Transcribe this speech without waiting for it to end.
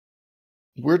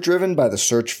We're driven by the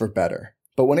search for better.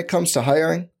 But when it comes to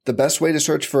hiring, the best way to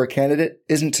search for a candidate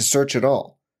isn't to search at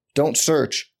all. Don't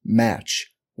search,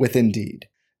 match with Indeed.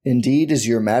 Indeed is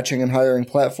your matching and hiring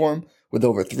platform with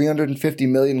over 350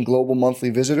 million global monthly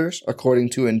visitors,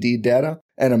 according to Indeed data,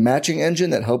 and a matching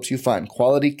engine that helps you find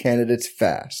quality candidates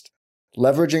fast.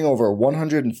 Leveraging over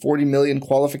 140 million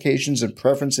qualifications and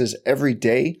preferences every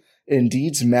day,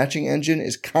 Indeed's matching engine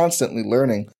is constantly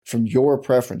learning from your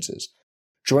preferences.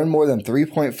 Join more than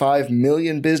 3.5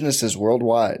 million businesses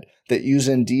worldwide that use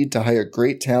Indeed to hire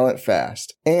great talent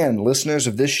fast. And listeners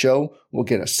of this show will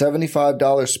get a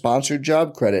 $75 sponsored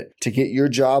job credit to get your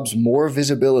jobs more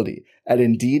visibility at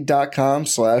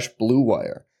Indeed.com/Blue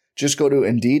Wire. Just go to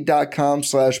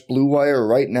Indeed.com/Blue Wire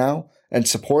right now and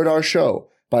support our show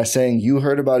by saying you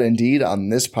heard about Indeed on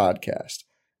this podcast.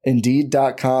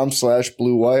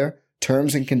 Indeed.com/Blue Wire.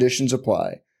 Terms and conditions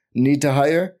apply. Need to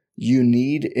hire? You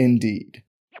need Indeed.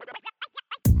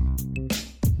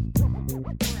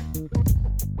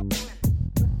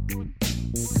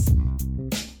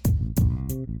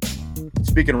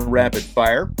 Speaking of rapid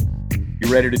fire,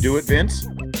 you ready to do it, Vince?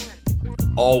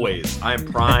 Always. I'm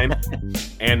primed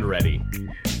and ready.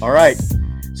 All right.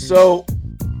 So,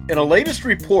 in a latest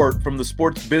report from the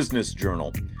Sports Business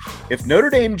Journal, if Notre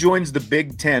Dame joins the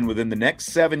Big Ten within the next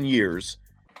 7 years,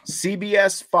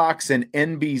 CBS, Fox, and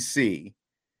NBC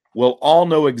will all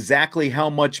know exactly how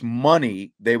much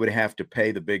money they would have to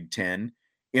pay the Big Ten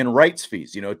in rights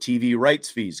fees, TV rights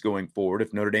fees going forward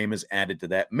if Notre Dame is added to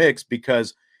that mix,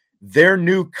 because their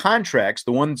new contracts,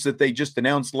 the ones that they just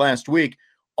announced last week,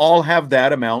 all have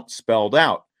that amount spelled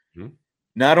out. Mm-hmm.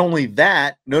 Not only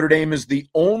that, Notre Dame is the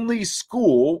only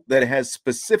school that has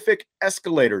specific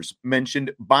escalators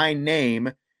mentioned by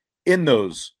name in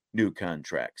those new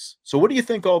contracts. So what do you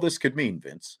think all this could mean,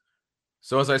 Vince?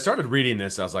 So as I started reading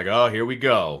this, I was like, oh, here we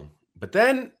go. But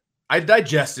then I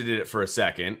digested it for a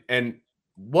second. And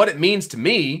what it means to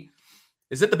me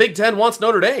is that the Big Ten wants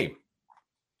Notre Dame.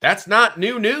 That's not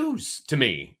new news to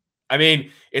me. I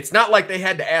mean, it's not like they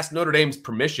had to ask Notre Dame's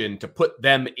permission to put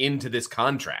them into this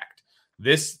contract.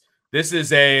 This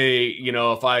is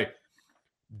if I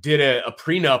did a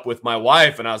prenup with my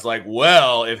wife and I was like,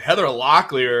 well, if Heather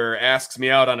Locklear asks me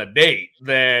out on a date,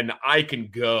 then I can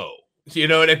go. You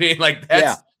know what I mean? Like,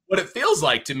 that's what it feels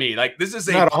like to me. Like, this is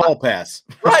not a hall pass.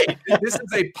 Right. This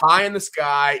is a pie in the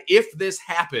sky. If this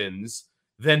happens,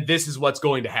 then this is what's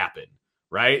going to happen.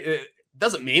 Right. It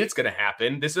doesn't mean it's going to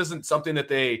happen. This isn't something that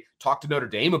they talked to Notre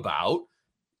Dame about.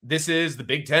 This is the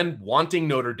Big Ten wanting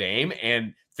Notre Dame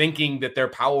and thinking that they're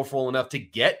powerful enough to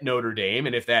get Notre Dame.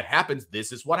 And if that happens,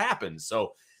 this is what happens.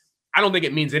 So I don't think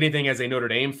it means anything as a Notre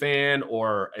Dame fan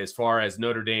or as far as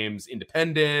Notre Dame's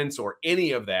independence or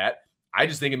any of that. I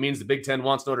just think it means the Big Ten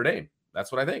wants Notre Dame.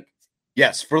 That's what I think.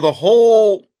 Yes, for the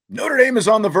whole Notre Dame is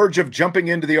on the verge of jumping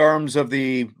into the arms of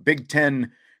the Big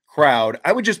Ten crowd,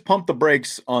 I would just pump the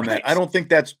brakes on that. I don't think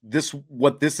that's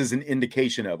what this is an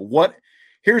indication of.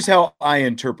 Here's how I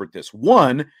interpret this.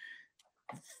 One,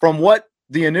 from what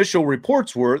the initial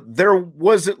reports were, there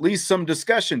was at least some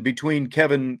discussion between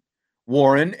Kevin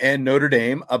Warren and Notre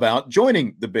Dame about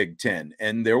joining the Big Ten.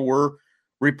 And there were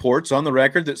reports on the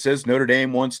record that says Notre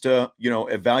Dame wants to,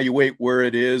 evaluate where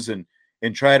it is and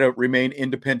try to remain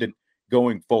independent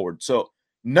going forward. So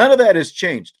none of that has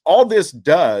changed. All this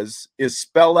does is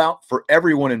spell out for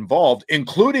everyone involved,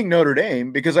 including Notre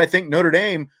Dame, because I think Notre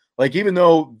Dame, like, even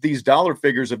though these dollar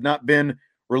figures have not been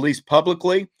released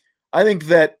publicly, I think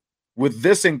that with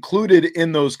this included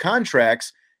in those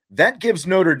contracts, that gives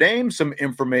Notre Dame some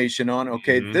information on,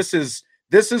 okay, this is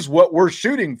what we're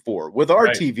shooting for with our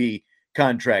TV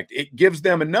contract. It gives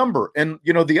them a number. And,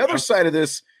 the other side of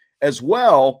this as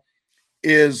well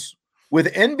is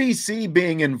with NBC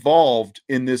being involved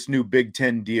in this new Big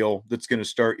Ten deal that's going to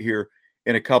start here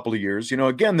in a couple of years.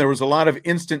 Again, there was a lot of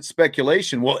instant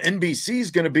speculation. Well, NBC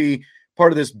is going to be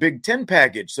part of this Big Ten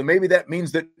package. So maybe that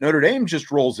means that Notre Dame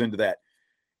just rolls into that.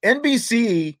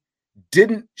 NBC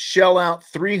didn't shell out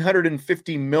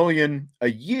 $350 million a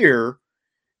year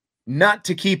not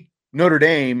to keep Notre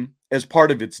Dame as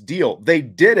part of its deal. They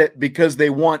did it because they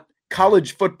want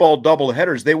college football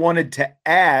doubleheaders. They wanted to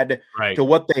add to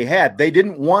what they had. They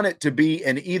didn't want it to be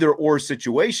an either-or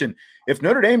situation. If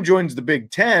Notre Dame joins the Big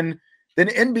Ten, then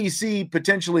NBC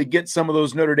potentially gets some of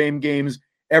those Notre Dame games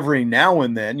every now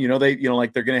and then.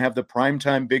 Like they're going to have the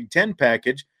primetime Big Ten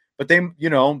package, but they,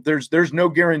 there's no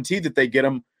guarantee that they get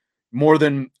them more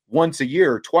than once a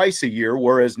year or twice a year,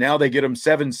 whereas now they get them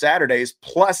 7 Saturdays,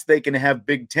 plus they can have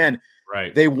Big Ten.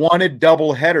 Right. They wanted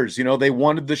double headers. They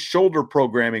wanted the shoulder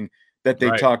programming that they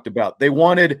talked about. They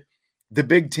wanted the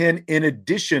Big Ten in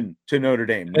addition to Notre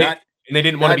Dame. And they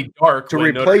didn't want to be dark to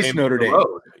when replace Notre Dame.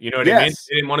 Road. You know what I mean?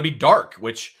 They didn't want to be dark,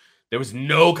 which there was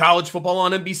no college football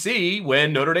on NBC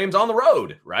when Notre Dame's on the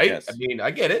road, right? Yes. I mean,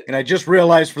 I get it. And I just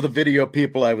realized for the video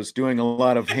people, I was doing a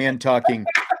lot of hand talking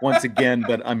once again,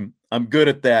 but I'm good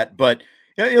at that. But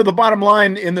the bottom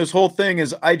line in this whole thing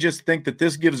is I just think that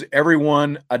this gives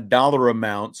everyone a dollar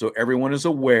amount, so everyone is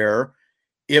aware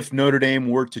if Notre Dame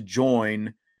were to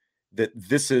join that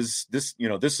this is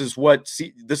what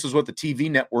the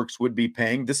TV networks would be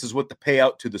paying. This is what the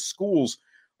payout to the schools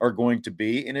are going to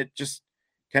be, and it just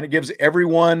kind of gives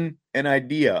everyone an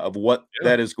idea of what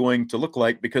that is going to look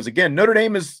like. Because again, Notre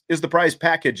Dame is the prize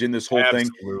package in this whole thing,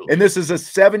 and this is a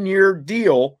 7-year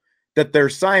deal that they're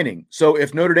signing. So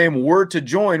if Notre Dame were to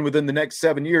join within the next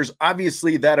 7 years,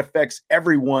 obviously that affects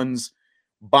everyone's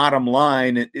bottom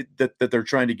line that they're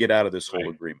trying to get out of this whole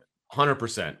agreement.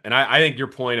 100%. And I think your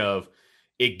point of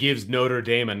it gives Notre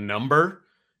Dame a number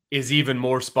is even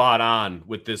more spot on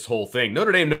with this whole thing.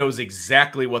 Notre Dame knows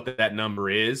exactly what that number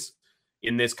is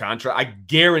in this contract. I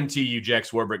guarantee you Jack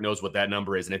Swarbrick knows what that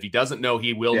number is. And if he doesn't know,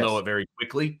 he will know it very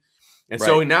quickly. And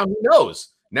so now he knows.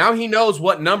 Now he knows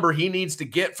what number he needs to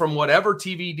get from whatever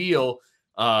TV deal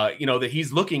that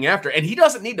he's looking after. And he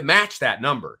doesn't need to match that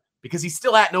number because he's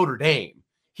still at Notre Dame.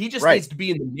 He just needs to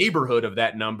be in the neighborhood of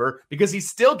that number because he's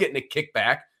still getting a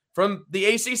kickback from the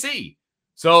ACC.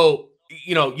 So,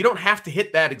 you don't have to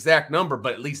hit that exact number,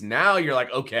 but at least now you're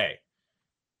like, okay,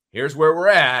 here's where we're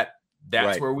at.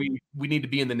 That's where we need to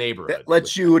be in the neighborhood. That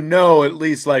lets you know at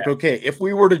least okay, if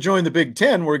we were to join the Big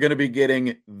Ten, we're going to be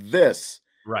getting this.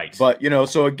 Right. But,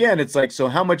 so again, it's like, so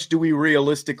how much do we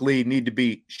realistically need to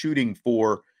be shooting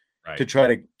for to try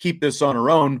to keep this on our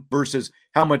own versus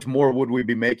how much more would we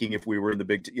be making if we were in the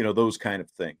Big Ten, those kind of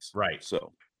things. Right.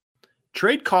 So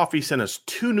Trade Coffee sent us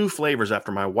 2 new flavors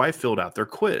after my wife filled out their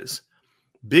quiz.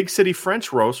 Big City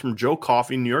French Roast from Joe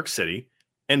Coffee, New York City,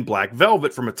 and Black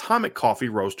Velvet from Atomic Coffee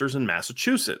Roasters in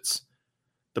Massachusetts.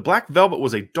 The Black Velvet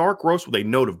was a dark roast with a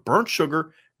note of burnt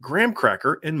sugar, graham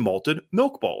cracker, and malted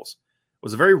milk balls. It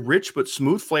was a very rich but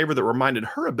smooth flavor that reminded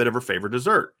her a bit of her favorite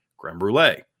dessert, creme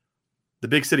brulee. The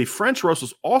Big City French Roast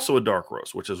was also a dark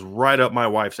roast, which is right up my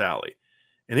wife's alley.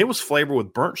 And it was flavored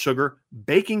with burnt sugar,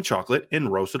 baking chocolate,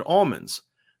 and roasted almonds.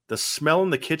 The smell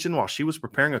in the kitchen while she was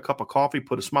preparing a cup of coffee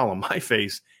put a smile on my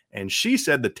face, and she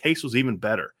said the taste was even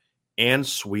better and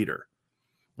sweeter.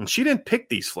 And she didn't pick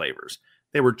these flavors.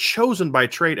 They were chosen by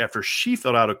Trade after she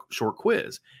filled out a short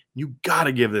quiz. You got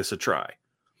to give this a try.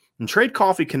 And Trade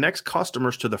Coffee connects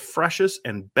customers to the freshest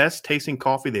and best tasting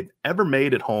coffee they've ever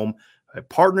made at home by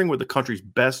partnering with the country's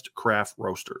best craft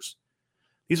roasters.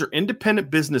 These are independent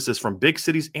businesses from big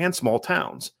cities and small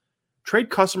towns.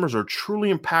 Trade customers are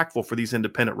truly impactful for these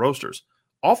independent roasters,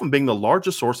 often being the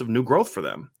largest source of new growth for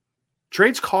them.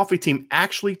 Trade's coffee team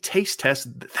actually taste tests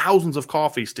thousands of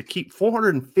coffees to keep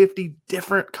 450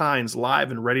 different kinds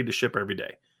live and ready to ship every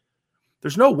day.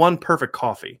 There's no one perfect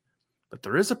coffee, but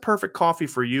there is a perfect coffee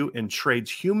for you, and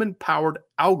Trade's human-powered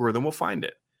algorithm will find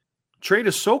it. Trade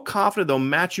is so confident they'll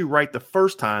match you right the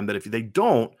first time that if they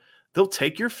don't, they'll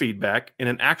take your feedback, and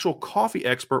an actual coffee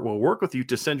expert will work with you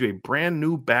to send you a brand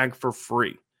new bag for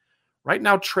free. Right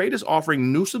now, Trade is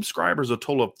offering new subscribers a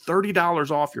total of $30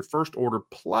 off your first order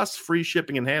plus free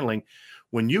shipping and handling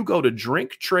when you go to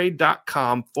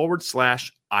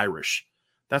drinktrade.com/Irish.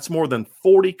 That's more than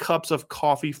 40 cups of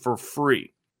coffee for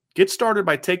free. Get started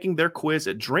by taking their quiz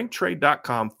at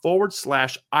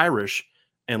drinktrade.com/Irish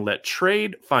and let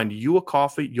Trade find you a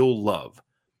coffee you'll love.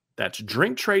 That's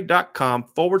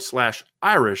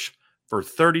drinktrade.com/Irish for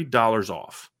 $30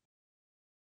 off.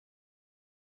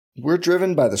 We're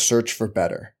driven by the search for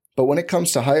better. But when it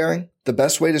comes to hiring, the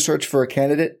best way to search for a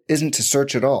candidate isn't to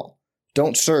search at all.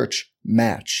 Don't search,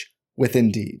 match with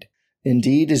Indeed.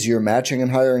 Indeed is your matching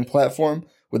and hiring platform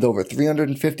with over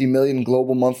 350 million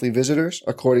global monthly visitors,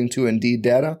 according to Indeed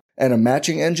data, and a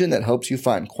matching engine that helps you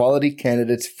find quality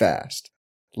candidates fast.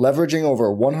 Leveraging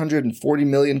over 140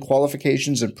 million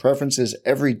qualifications and preferences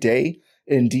every day,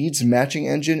 Indeed's matching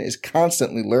engine is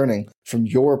constantly learning from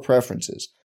your preferences.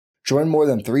 Join more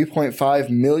than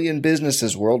 3.5 million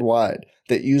businesses worldwide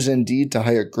that use Indeed to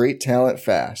hire great talent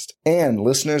fast. And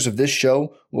listeners of this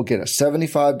show will get a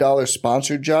 $75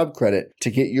 sponsored job credit to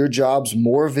get your jobs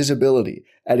more visibility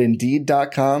at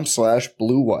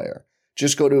Indeed.com/Blue Wire.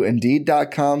 Just go to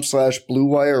Indeed.com/Blue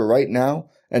Wire right now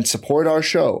and support our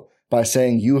show by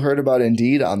saying you heard about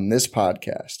Indeed on this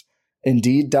podcast.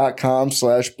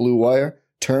 Indeed.com/Blue Wire.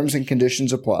 Terms and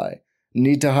conditions apply.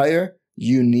 Need to hire?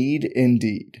 You need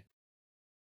Indeed.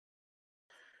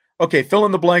 Okay, fill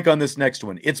in the blank on this next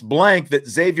one. It's blank that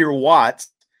Xavier Watts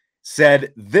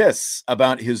said this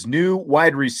about his new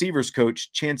wide receivers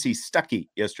coach, Chancey Stuckey,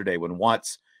 yesterday when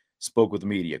Watts spoke with the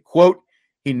media. Quote,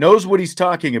 "He knows what he's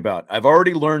talking about. I've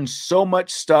already learned so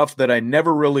much stuff that I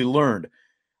never really learned.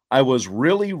 I was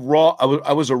really raw.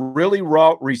 I was a really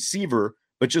raw receiver,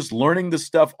 but just learning the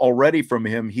stuff already from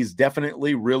him, he's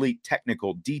definitely really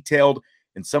technical, detailed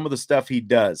in some of the stuff he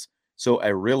does. So I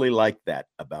really like that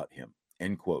about him."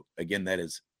 End quote. Again, that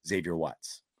is Xavier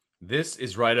Watts. This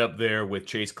is right up there with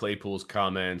Chase Claypool's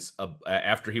comments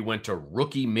after he went to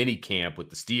rookie mini camp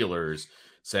with the Steelers,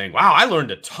 saying, "Wow, I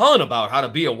learned a ton about how to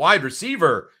be a wide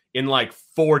receiver in like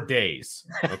 4 days."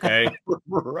 Okay.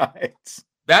 Right.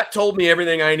 That told me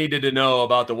everything I needed to know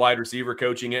about the wide receiver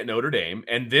coaching at Notre Dame,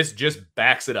 and this just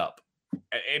backs it up.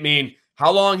 I mean,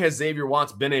 how long has Xavier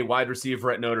Watts been a wide receiver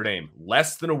at Notre Dame?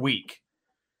 Less than a week.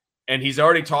 And he's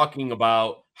already talking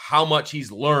about how much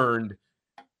he's learned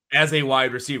as a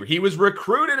wide receiver. He was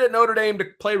recruited at Notre Dame to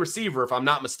play receiver, if I'm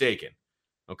not mistaken.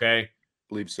 Okay?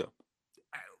 Believe so.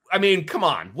 I mean, come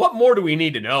on. What more do we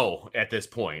need to know at this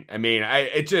point? I mean,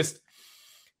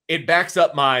 it backs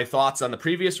up my thoughts on the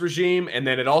previous regime, and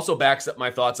then it also backs up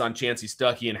my thoughts on Chancey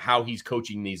Stuckey and how he's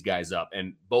coaching these guys up,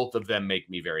 and both of them make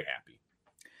me very happy.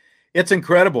 It's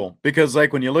incredible because,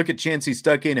 like, when you look at Chancey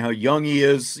Stuckey and how young he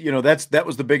is, that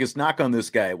was the biggest knock on this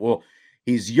guy. Well,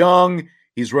 he's young,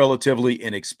 he's relatively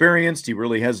inexperienced, he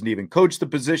really hasn't even coached the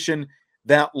position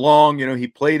that long. He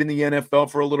played in the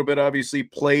NFL for a little bit, obviously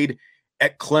played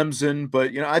at Clemson,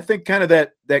 but I think kind of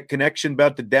that connection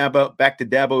back to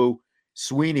Dabo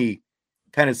Sweeney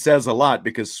kind of says a lot,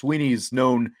 because Sweeney's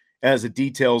known as a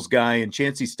details guy, and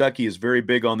Chancey Stuckey is very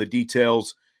big on the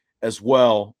details as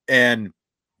well. And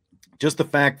just the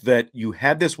fact that you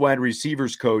had this wide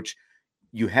receivers coach,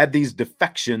 you had these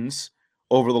defections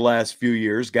over the last few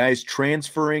years, guys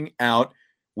transferring out.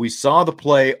 We saw the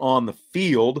play on the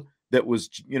field that was,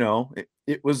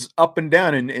 it was up and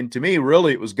down. And to me,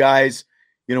 really, it was guys,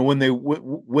 when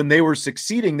they were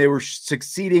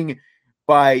succeeding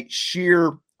by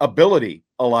sheer ability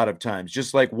a lot of times,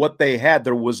 just like what they had.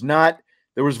 There was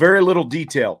very little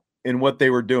detail in what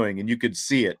they were doing, and you could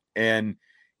see it. And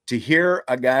to hear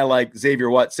a guy like Xavier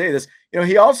Watts say this,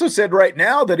 he also said right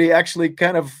now that he actually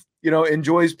kind of,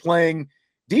 enjoys playing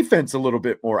defense a little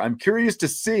bit more. I'm curious to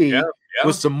see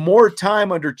with some more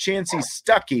time under Chancey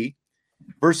Stuckey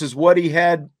versus what he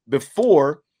had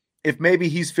before, if maybe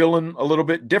he's feeling a little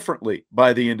bit differently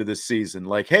by the end of the season.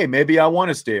 Like, hey, maybe I want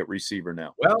to stay at receiver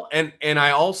now. Well, and I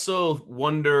also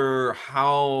wonder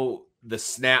how the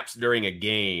snaps during a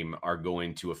game are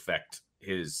going to affect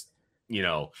his,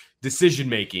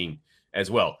 decision-making as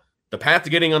well. The path to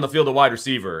getting on the field a wide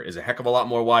receiver is a heck of a lot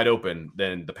more wide open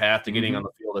than the path to getting on the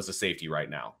field as a safety right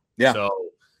now. Yeah. So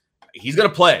he's going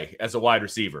to play as a wide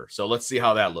receiver. So let's see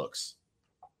how that looks.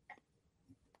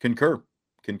 Concur.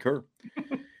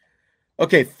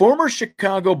 Okay, former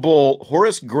Chicago Bull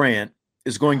Horace Grant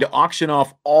is going to auction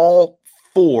off all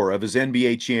 4 of his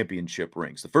NBA championship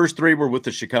rings. The first 3 were with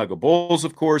the Chicago Bulls,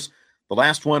 of course. The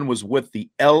last one was with the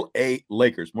LA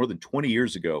Lakers more than 20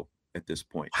 years ago at this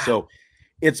point. Wow. So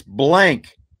it's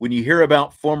blank when you hear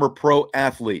about former pro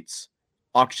athletes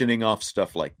auctioning off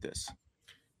stuff like this.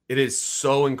 It is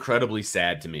so incredibly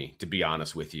sad to me, to be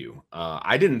honest with you.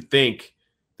 I didn't think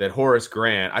that Horace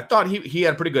Grant, I thought he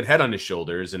had a pretty good head on his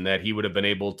shoulders and that he would have been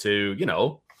able to,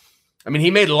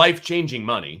 he made life-changing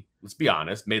money. Let's be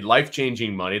honest, made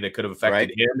life-changing money that could have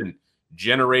affected him and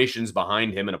generations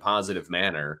behind him in a positive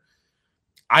manner.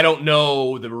 I don't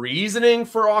know the reasoning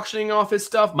for auctioning off his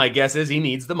stuff. My guess is he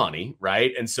needs the money,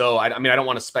 right? And so, I don't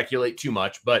want to speculate too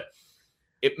much, but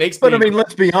it makes me... But,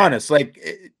 let's be honest.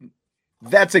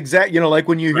 That's exact, like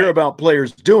when you hear about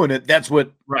players doing it, that's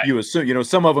what you assume.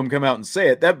 Some of them come out and say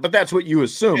it, but that's what you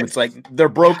assume. It's like they're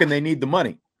broke and they need the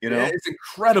money, It's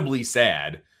incredibly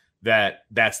sad that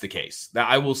that's the case. Now,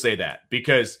 I will say that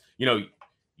because,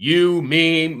 you,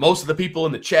 me, most of the people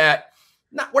in the chat,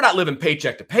 we're not living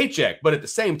paycheck to paycheck, but at the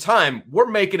same time, we're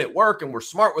making it work and we're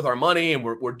smart with our money and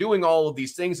we're doing all of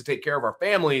these things to take care of our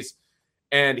families.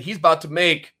 And he's about to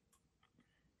make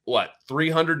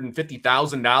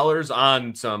 $350,000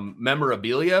 on some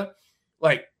memorabilia.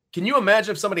 Like, can you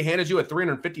imagine if somebody handed you a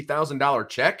 $350,000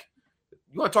 check?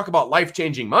 You want to talk about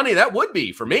life-changing money? That would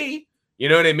be for me. You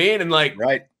know what I mean? And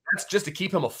that's just to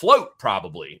keep him afloat,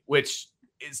 probably, which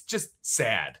is just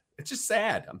sad. It's just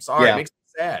sad. I'm sorry. It makes me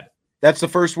sad. That's the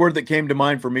first word that came to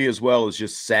mind for me as well, is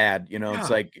just sad. It's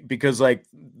like, because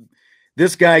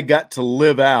this guy got to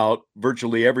live out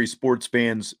virtually every sports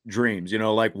fan's dreams.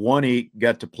 1, he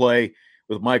got to play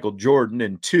with Michael Jordan,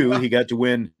 and 2, he got to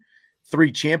win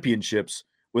 3 championships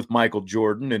with Michael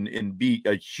Jordan and be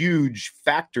a huge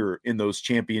factor in those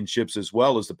championships as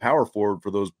well as the power forward for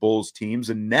those Bulls teams.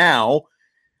 And now,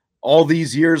 all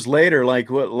these years later, like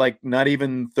not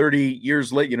even 30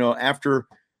 years late, after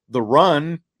the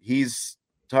run, he's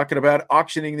talking about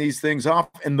auctioning these things off,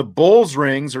 and the Bulls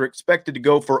rings are expected to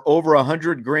go for over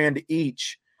 $100,000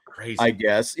 each. Crazy. I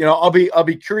guess, I'll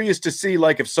be curious to see,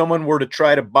 like, if someone were to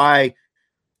try to buy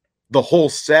the whole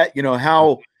set,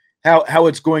 how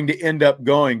it's going to end up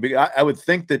going. But I would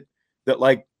think that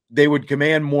like they would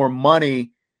command more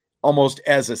money almost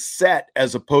as a set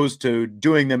as opposed to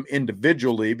doing them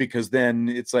individually, because then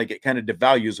it's like it kind of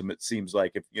devalues them. It seems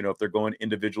like if they're going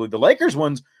individually. The Lakers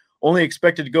one's only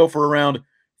expected to go for around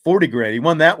 $40,000. He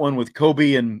won that one with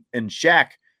Kobe and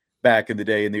Shaq back in the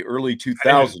day in the early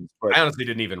 2000s. I honestly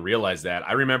didn't even realize that.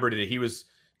 I remember that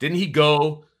didn't he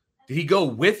go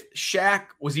with Shaq?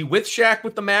 Was he with Shaq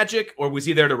with the Magic, or was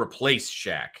he there to replace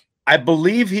Shaq? I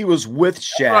believe he was with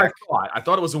Shaq. I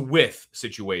thought it was a with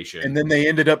situation. And then they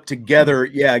ended up together,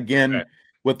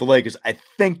 with the Lakers.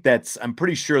 I'm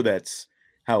pretty sure that's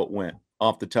how it went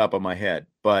off the top of my head.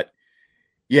 But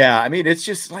yeah, I mean, it's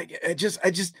just like, I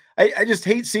just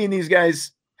hate seeing these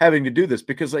guys having to do this,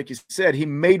 because like you said, he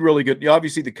made really good.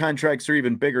 Obviously the contracts are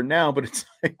even bigger now, but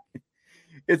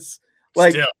it's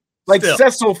like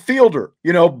Cecil Fielder,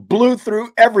 blew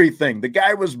through everything. The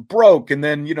guy was broke. And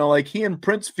then, like he and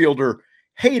Prince Fielder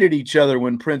hated each other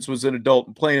when Prince was an adult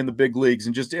and playing in the big leagues.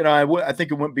 And just, I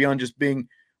think it went beyond just being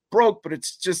broke, but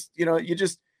it's just, you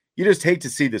just hate to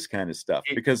see this kind of stuff,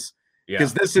 because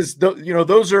this is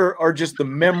those are just the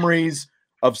memories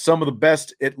of some of the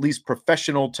best, at least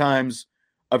professional times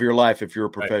of your life if you're a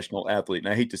professional athlete.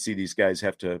 And I hate to see these guys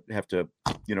have to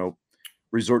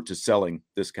resort to selling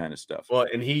this kind of stuff. Well,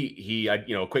 and he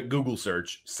quick Google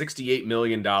search, $68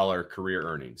 million career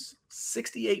earnings.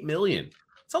 $68 million.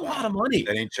 It's a lot of money.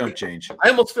 That ain't chump change. I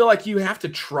almost feel like you have to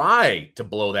try to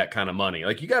blow that kind of money.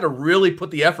 Like you got to really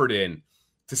put the effort in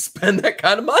to spend that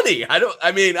kind of money. I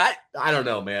don't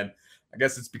know, man. I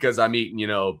guess it's because I'm eating,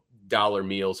 dollar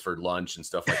meals for lunch and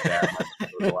stuff like that.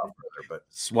 But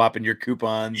swapping your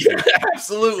coupons. Yeah,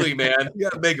 absolutely, man. You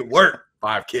got to make it work.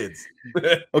 5 kids.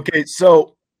 Okay,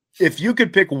 so if you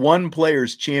could pick one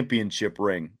player's championship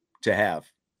ring to have,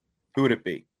 who would it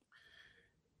be?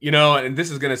 And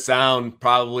this is going to sound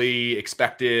probably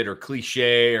expected or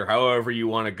cliche or however you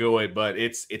want to go it, but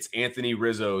it's Anthony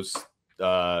Rizzo's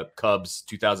Cubs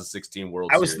 2016 World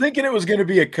Series. I was thinking it was going to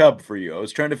be a Cub for you. I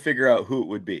was trying to figure out who it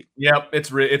would be. Yep,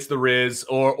 it's the Riz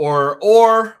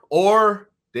or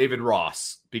David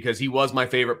Ross, because he was my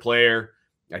favorite player.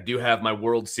 I do have my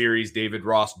World Series David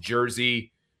Ross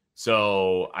jersey.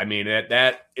 So, I mean,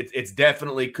 it's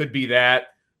definitely could be that.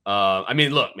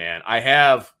 Look, man, I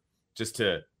have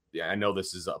I know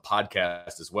this is a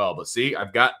podcast as well, but see,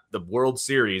 I've got the World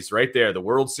Series right there, the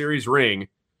World Series ring.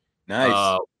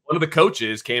 Nice. One of the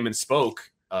coaches came and spoke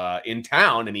in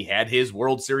town, and he had his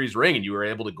World Series ring, and you were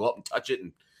able to go up and touch it.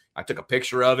 And I took a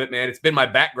picture of it, man. It's been my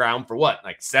background for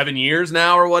like 7 years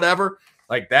now or whatever.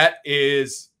 Like that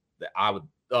is, I would,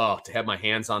 to have my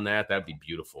hands on that, that'd be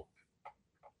beautiful.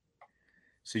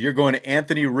 So you're going to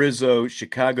Anthony Rizzo,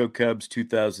 Chicago Cubs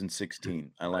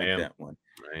 2016. I like that one.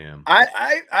 I am.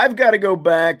 I've got to go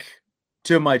back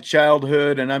to my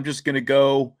childhood, and I'm just going to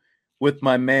go with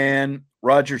my man,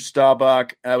 Roger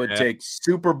Staubach. I would take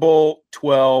Super Bowl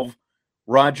 12,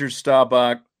 Roger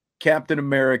Staubach, Captain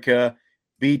America,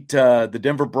 beat the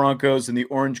Denver Broncos and the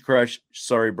Orange Crush.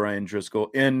 Sorry, Brian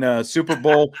Driscoll. In Super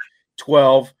Bowl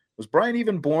 12. Was Brian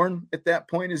even born at that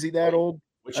point? Is he that old?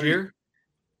 Which year?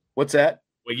 What's that?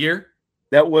 What year?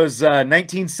 That was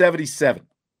 1977.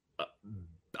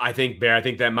 I think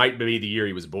that might be the year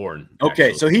he was born. Okay,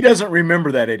 actually. so he doesn't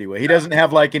remember that anyway. He doesn't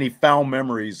have like any foul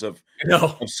memories of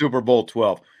Super Bowl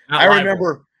 12.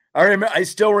 I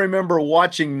still remember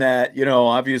watching that,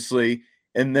 obviously,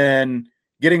 and then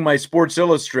getting my Sports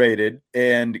Illustrated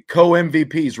and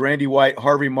co-MVPs, Randy White,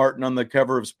 Harvey Martin on the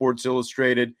cover of Sports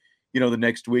Illustrated, the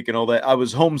next week and all that. I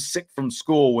was homesick from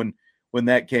school when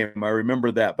that came. I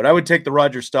remember that. But I would take the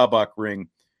Roger Staubach ring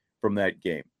from that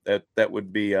game. That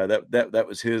would be that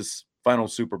was his final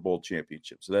Super Bowl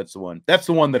championship. So that's the one. That's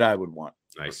the one that I would want.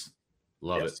 Nice.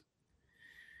 Love it.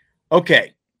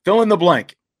 Okay. Fill in the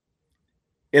blank.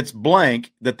 It's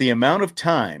blank that the amount of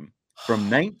time from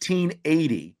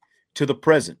 1980 to the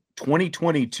present,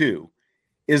 2022,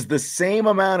 is the same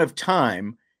amount of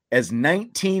time as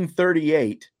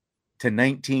 1938 to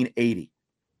 1980.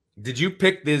 Did you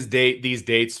pick these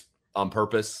dates on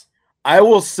purpose? I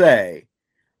will say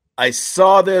I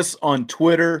saw this on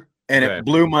Twitter and it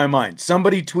blew my mind.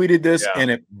 Somebody tweeted this and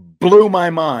it blew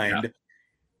my mind.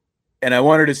 And I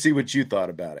wanted to see what you thought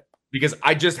about it. because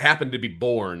I just happened to be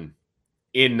born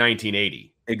in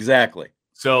 1980. Exactly.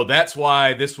 So that's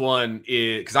why this one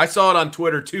is, because I saw it on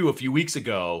Twitter too a few weeks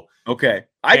ago. Okay.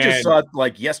 I just saw it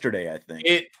like yesterday, I think.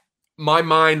 My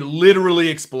mind literally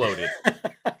exploded.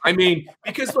 I mean,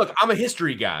 because look, I'm a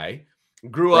history guy.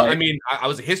 Grew up, Right. I mean, I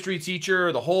was a history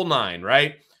teacher, the whole nine,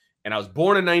 right? And I was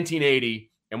born in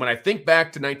 1980. And when I think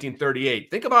back to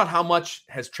 1938, think about how much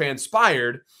has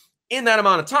transpired in that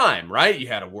amount of time, right? You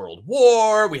had a world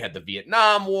war, we had the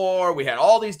Vietnam War, we had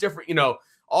all these different,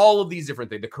 all of these different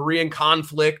things, the Korean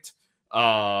conflict,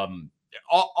 all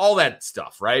that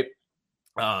stuff, right?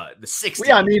 The 60s.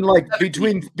 Yeah, I mean, like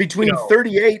between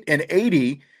 38 and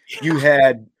 80, you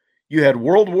had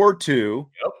World War II, Yep.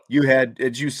 you had,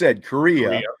 as you said,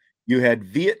 Korea. You had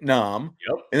Vietnam,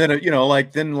 and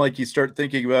then like you start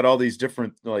thinking about all these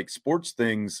different like sports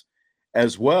things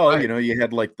as well. Right. You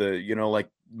had like like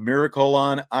Miracle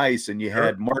on Ice, and you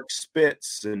had Mark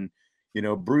Spitz and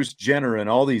Bruce Jenner, and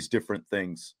all these different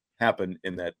things happened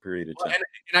in that period of time.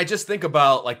 And I just think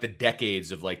about like the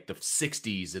decades of like the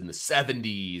 60s and the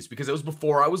 70s, because it was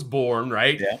before I was born,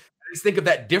 right? Yeah. I just think of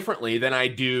that differently than I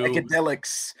do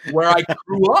Psychedelics. where I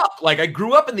grew up. Like I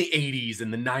grew up in the 80s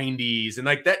and the 90s, and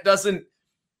like that doesn't,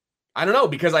 I don't know,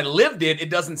 because I lived it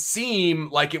doesn't seem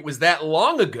like it was that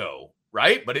long ago,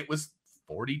 right? But it was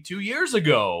 42 years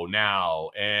ago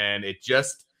now, and it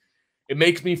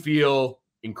makes me feel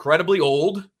incredibly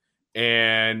old,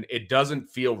 and it doesn't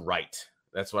feel right.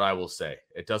 That's what I will say.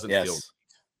 It doesn't feel right.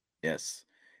 Yes.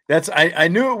 That's I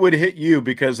knew it would hit you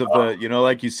because of the,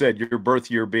 like you said, your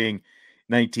birth year being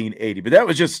 1980. But that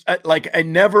was just I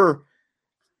never,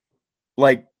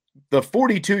 like, the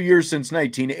 42 years since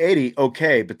 1980,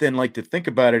 okay, but then like to think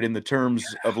about it in the terms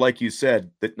of, like you said,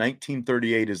 that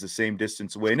 1938 is the same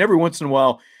distance away. And every once in a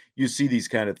while you see these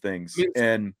kind of things. I mean,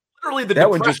 and literally the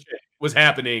Depression was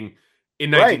happening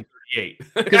in 1938.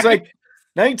 Because like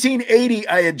 1980,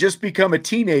 I had just become a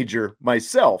teenager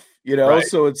myself, Right.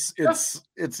 So it's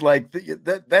like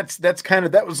that's kind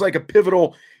of, that was like a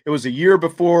pivotal. It was a year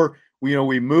before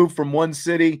we moved from one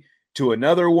city to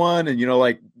another one, and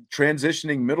like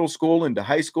transitioning middle school into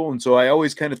high school. And so I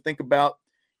always kind of think about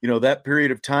that period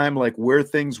of time, like where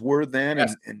things were then.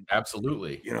 Yes, and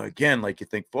absolutely. Again, like you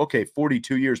think, okay,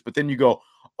 42 years, but then you go,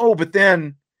 oh, but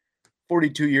then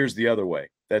 42 years the other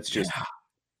way. That's just,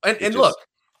 and look,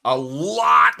 a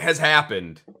lot has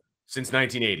happened since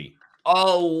 1980.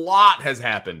 A lot has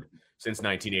happened since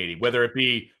 1980, whether it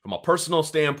be from a personal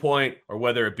standpoint or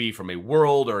whether it be from a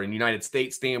world or a United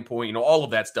States standpoint, all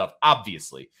of that stuff.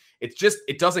 Obviously, it's just,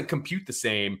 it doesn't compute the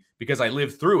same because I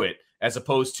lived through it as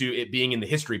opposed to it being in the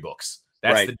history books.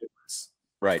 That's the difference.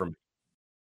 Right. For me.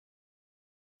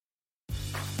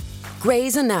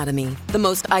 Grey's Anatomy, the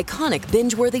most iconic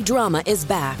binge-worthy drama, is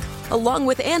back, along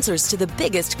with answers to the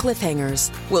biggest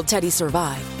cliffhangers. Will Teddy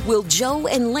survive? Will Joe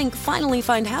and Link finally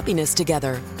find happiness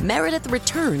together? Meredith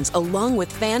returns along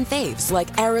with fan faves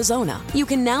like Arizona. You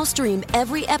can now stream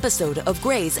every episode of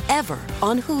Grey's ever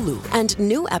on Hulu, and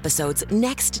new episodes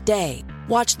next day.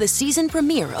 Watch the season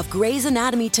premiere of Grey's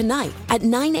Anatomy tonight at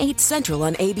 9/8 Central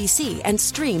on ABC and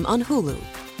stream on Hulu.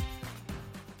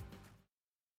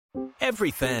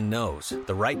 Every fan knows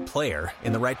the right player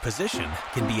in the right position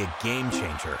can be a game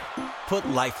changer. Put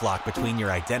LifeLock between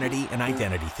your identity and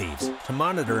identity thieves to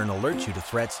monitor and alert you to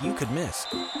threats you could miss.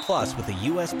 Plus, with a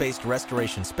U.S.-based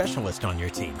restoration specialist on your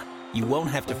team, you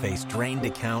won't have to face drained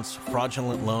accounts,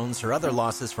 fraudulent loans, or other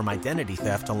losses from identity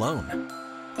theft alone.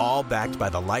 All backed by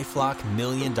the LifeLock $1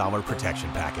 Million Protection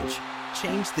Package.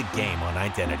 Change the game on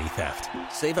identity theft.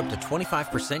 Save up to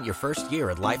 25% your first year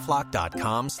at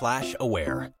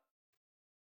LifeLock.com/aware.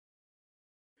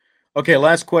 Okay,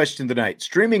 last question tonight.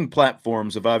 Streaming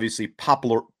platforms have obviously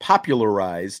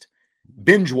popularized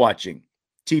binge watching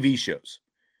TV shows.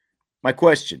 My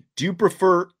question, do you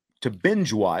prefer to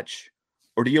binge watch,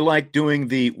 or do you like doing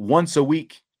the once a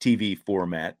week TV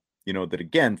format, that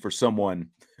again, for someone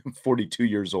 42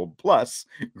 years old plus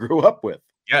grew up with?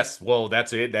 Yes, well,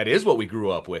 that's it. That is what we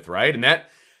grew up with, right? And that,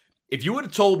 if you would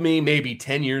have told me maybe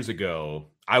 10 years ago,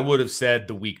 I would have said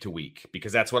the week to week,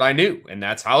 because that's what I knew, and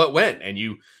that's how it went. And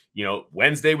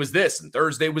Wednesday was this, and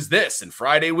Thursday was this, and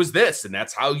Friday was this, and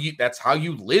that's how you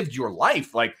lived your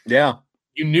life. Like, yeah,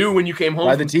 you knew when you came home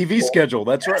by the TV schedule.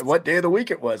 That's right. What day of the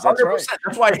week it was. That's 100%. Right.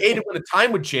 That's why I hated when the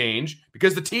time would change,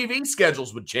 because the TV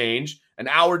schedules would change an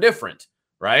hour different,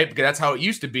 right? Because that's how it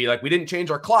used to be. Like, we didn't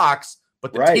change our clocks,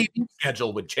 but the TV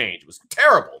schedule would change. It was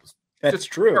terrible. It was that's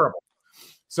true. Terrible.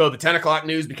 So the 10 o'clock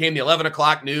news became the 11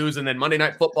 o'clock news, and then Monday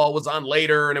Night Football was on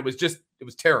later, and it was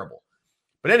terrible.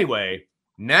 But anyway,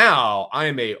 now I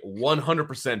am a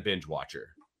 100% binge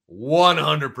watcher.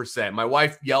 100%. My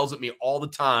wife yells at me all the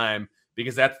time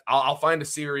because I'll find a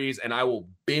series and I will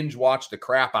binge watch the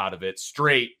crap out of it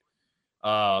straight.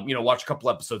 Watch a couple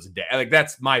episodes a day. Like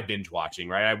that's my binge watching,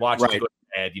 right? I watch it to go to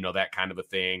bed, that kind of a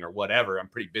thing or whatever. I'm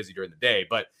pretty busy during the day,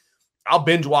 but I'll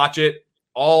binge watch it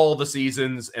all the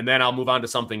seasons and then I'll move on to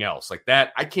something else like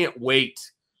that. I can't wait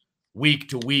week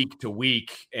to week to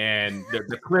week and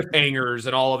the cliffhangers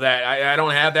and all of that. I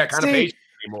don't have that kind of patience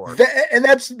anymore. And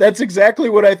that's exactly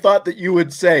what I thought that you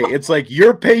would say. It's like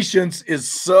your patience is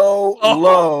so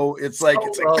low. It's like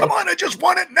come on, I just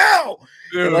want it now.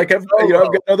 Dude, like I've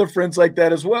got other friends like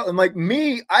that as well. And like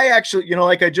me, I actually,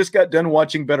 like I just got done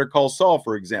watching Better Call Saul,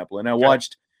 for example, and I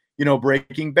watched,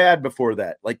 Breaking Bad before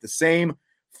that, like the same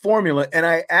formula. And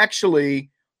I actually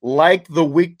like the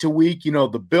week to week,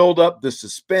 the build up, the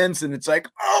suspense, and it's like,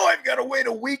 oh, I've got to wait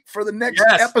a week for the next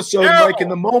episode. No. Like in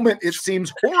the moment, it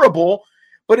seems horrible,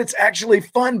 but it's actually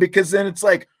fun because then it's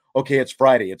like, okay, it's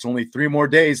Friday. It's only 3 more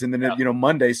days. And then,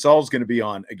 Monday, Saul's going to be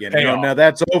on again. Now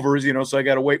that's over, so I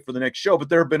got to wait for the next show. But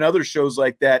there have been other shows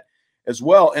like that as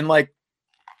well. And like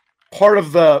part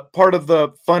of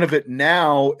the fun of it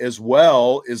now as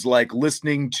well is like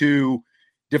listening to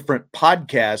different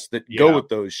podcasts that go with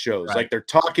those shows. Right. Like they're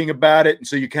talking about it. And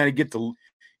so you kind of get to,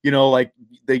 like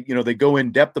they go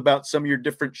in depth about some of your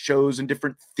different shows and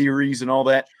different theories and all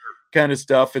that kind of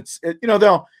stuff.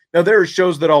 Now there are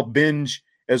shows that I'll binge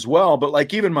as well, but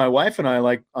like even my wife and I,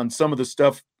 like on some of the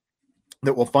stuff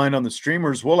that we'll find on the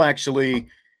streamers, we'll actually,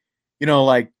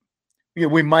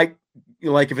 we might,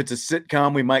 like if it's a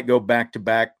sitcom, we might go back to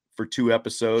back for 2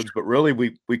 episodes, but really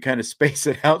we kind of space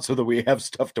it out so that we have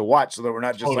stuff to watch so that we're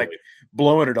not just like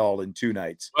blowing it all in 2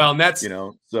 nights. Well, and that's,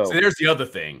 so there's the other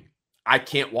thing. I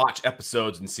can't watch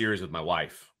episodes and series with my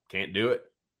wife. Can't do it.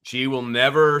 She will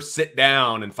never sit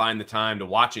down and find the time to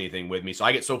watch anything with me. So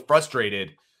I get so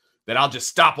frustrated that I'll just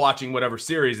stop watching whatever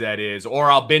series that is, or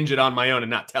I'll binge it on my own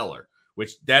and not tell her,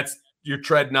 you're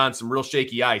treading on some real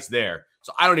shaky ice there.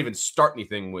 So I don't even start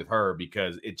anything with her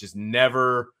because it just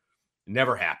never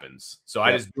happens. So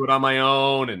I just do it on my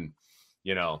own and,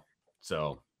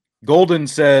 so. Golden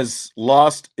says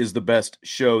Lost is the best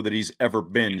show that he's ever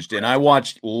binged. And I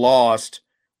watched Lost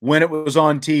when it was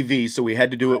on TV. So we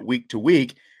had to do it week to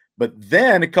week. But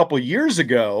then a couple years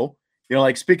ago,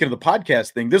 like speaking of the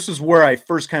podcast thing, this is where I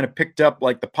first kind of picked up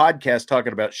like the podcast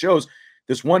talking about shows.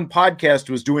 This one podcast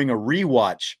was doing a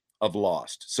rewatch of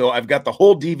Lost. So I've got the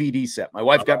whole DVD set. My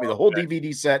wife got me the whole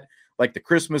DVD set, like the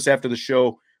Christmas after the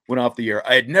show went off the air.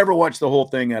 I had never watched the whole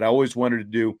thing, and I always wanted to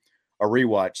do a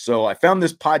rewatch. So I found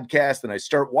this podcast, and I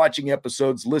start watching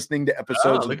episodes, listening to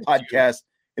episodes of the podcast,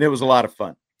 and it was a lot of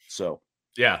fun. So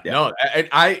no,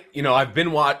 I've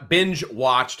been binge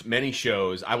watched many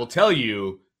shows. I will tell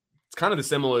you, it's kind of the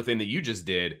similar thing that you just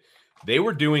did. They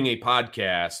were doing a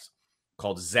podcast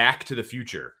called Zach to the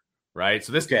Future, right?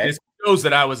 So this shows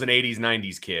that I was an 80s,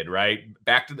 90s kid, right?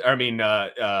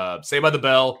 Saved by the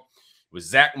Bell. It was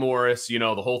Zach Morris, the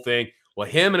whole thing. Well,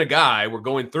 him and a guy were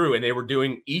going through and they were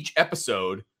doing each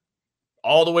episode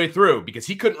all the way through because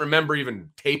he couldn't remember even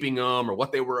taping them or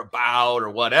what they were about or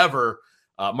whatever.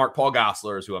 Mark Paul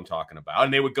Gosselaar is who I'm talking about.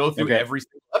 And they would go through every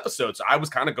single episode. So I was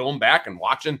kind of going back and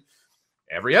watching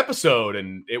every episode.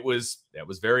 And that was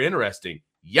very interesting.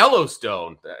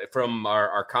 Yellowstone, from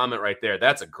our comment right there.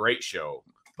 That's a great show,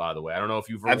 by the way. I don't know if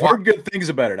you've heard good things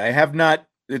about it. I have not.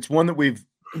 It's one that we've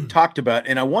talked about.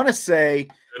 And I want to say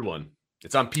good one.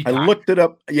 It's on Peacock. I looked it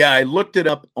up. Yeah, I looked it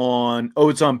up on. Oh,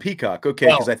 it's on Peacock. Okay,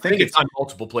 because I think it's on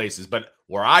multiple places, but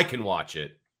where I can watch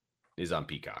it is on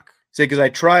Peacock. Say, because I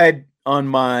tried on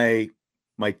my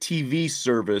TV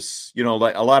service.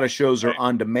 Like a lot of shows are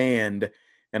on demand,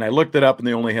 and I looked it up, and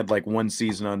they only had like 1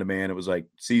 season on demand. It was like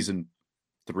season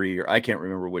 3, or I can't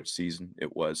remember which season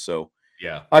it was. So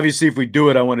yeah, obviously, if we do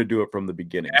it, I want to do it from the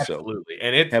beginning. Absolutely, so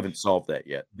and haven't solved that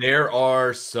yet. There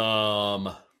are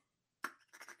some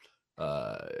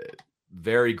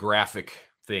very graphic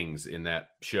things in that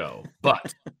show,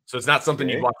 but so it's not something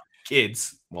you watch with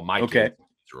kids. Well, my kids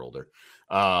are older,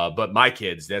 but my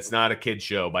kids, that's not a kid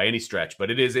show by any stretch, but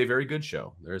it is a very good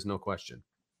show. There is no question.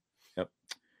 Yep.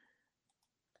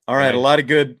 All right, a lot of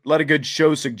good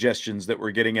show suggestions that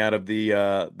we're getting out of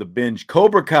the binge.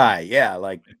 Cobra Kai, yeah,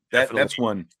 like that. That's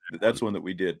one that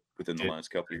we did within the last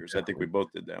couple of years. I think we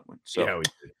both did that one. So yeah, we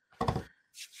did.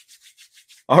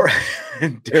 All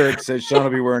right. Derek says Sean will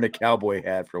be wearing a cowboy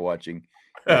hat for watching.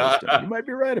 You might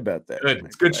be right about that. Good.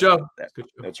 It's a good show.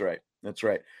 That's right.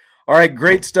 All right.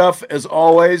 Great stuff as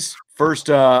always. First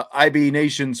IB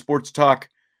Nation Sports Talk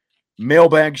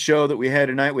mailbag show that we had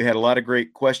tonight. We had a lot of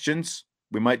great questions.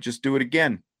 We might just do it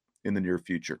again in the near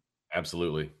future.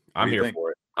 Absolutely. I'm here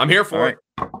for it.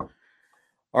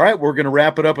 All right, we're going to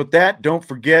wrap it up with that. Don't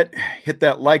forget, hit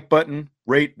that like button,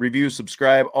 rate, review,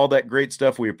 subscribe, all that great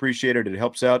stuff. We appreciate it. It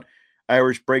helps out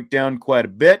Irish Breakdown quite a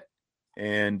bit.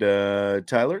 And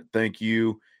Tyler, thank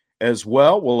you as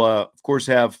well. We'll, of course,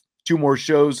 have 2 more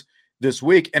shows this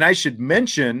week. And I should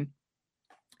mention,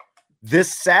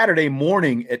 this Saturday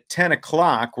morning at 10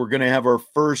 o'clock, we're going to have our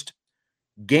first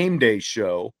game day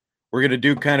show. We're going to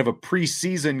do kind of a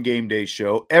preseason game day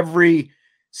show. Every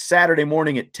Saturday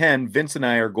morning at 10, Vince and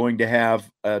I are going to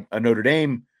have a Notre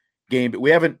Dame game, but we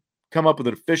haven't come up with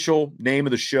an official name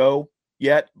of the show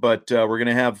yet, but we're going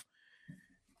to have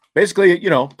basically,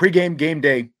 pregame game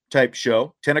day type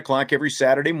show, 10 o'clock every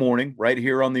Saturday morning right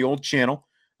here on the old channel.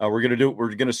 We're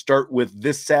going to start with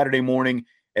this Saturday morning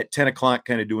at 10 o'clock,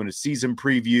 kind of doing a season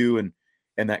preview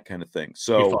and that kind of thing.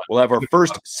 So we'll have our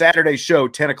first Saturday show,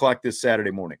 10 o'clock this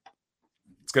Saturday morning.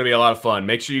 It's going to be a lot of fun.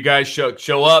 Make sure you guys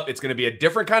show up. It's going to be a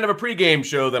different kind of a pregame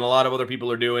show than a lot of other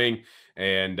people are doing.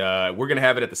 And we're going to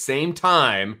have it at the same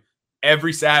time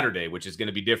every Saturday, which is going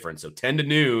to be different. So 10 to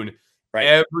noon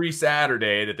every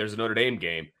Saturday that there's a Notre Dame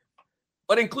game,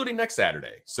 but including next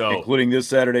Saturday. So including this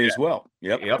Saturday as well.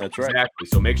 Yep, that's right. Exactly.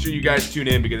 So make sure you guys tune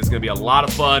in because it's going to be a lot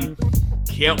of fun.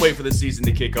 Can't wait for the season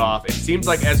to kick off. It seems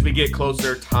like as we get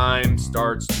closer, time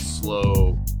starts to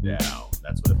slow down.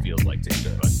 That's what it feels like to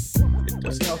me, but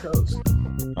we'll see how it goes.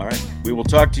 All right. We will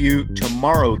talk to you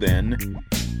tomorrow then.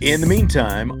 In the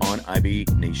meantime, on IB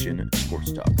Nation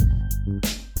Sports Talk.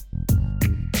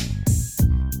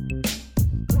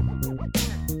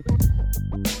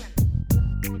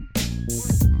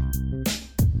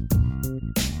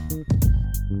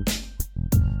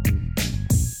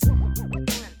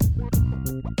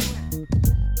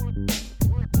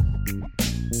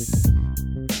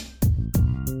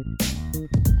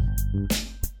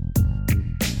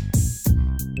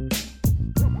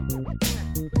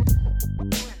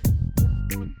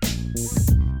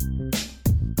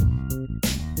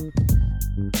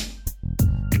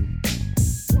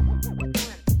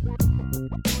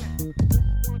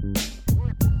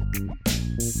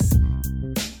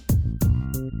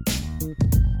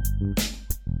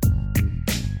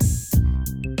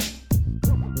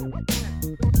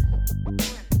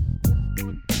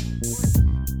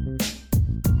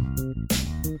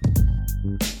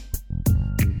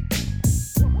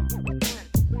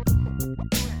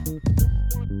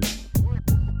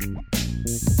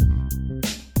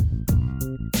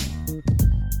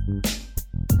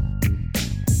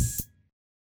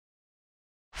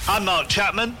 I'm Mark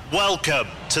Chapman. Welcome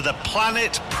to the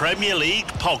Planet Premier League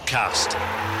podcast.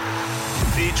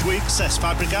 Each week, Cesc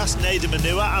Fabregas, Nader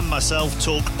Manua and myself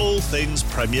talk all things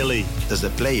Premier League. As a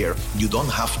player, you don't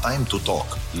have time to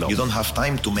talk. No. You don't have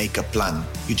time to make a plan.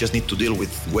 You just need to deal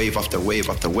with wave after wave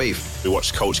after wave. We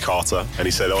watched Coach Carter and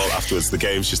he said, afterwards, the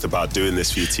game's just about doing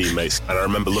this for your teammates. And I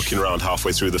remember looking around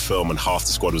halfway through the film and half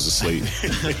the squad was asleep.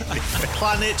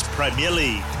 Planet Premier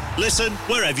League. Listen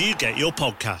wherever you get your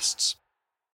podcasts.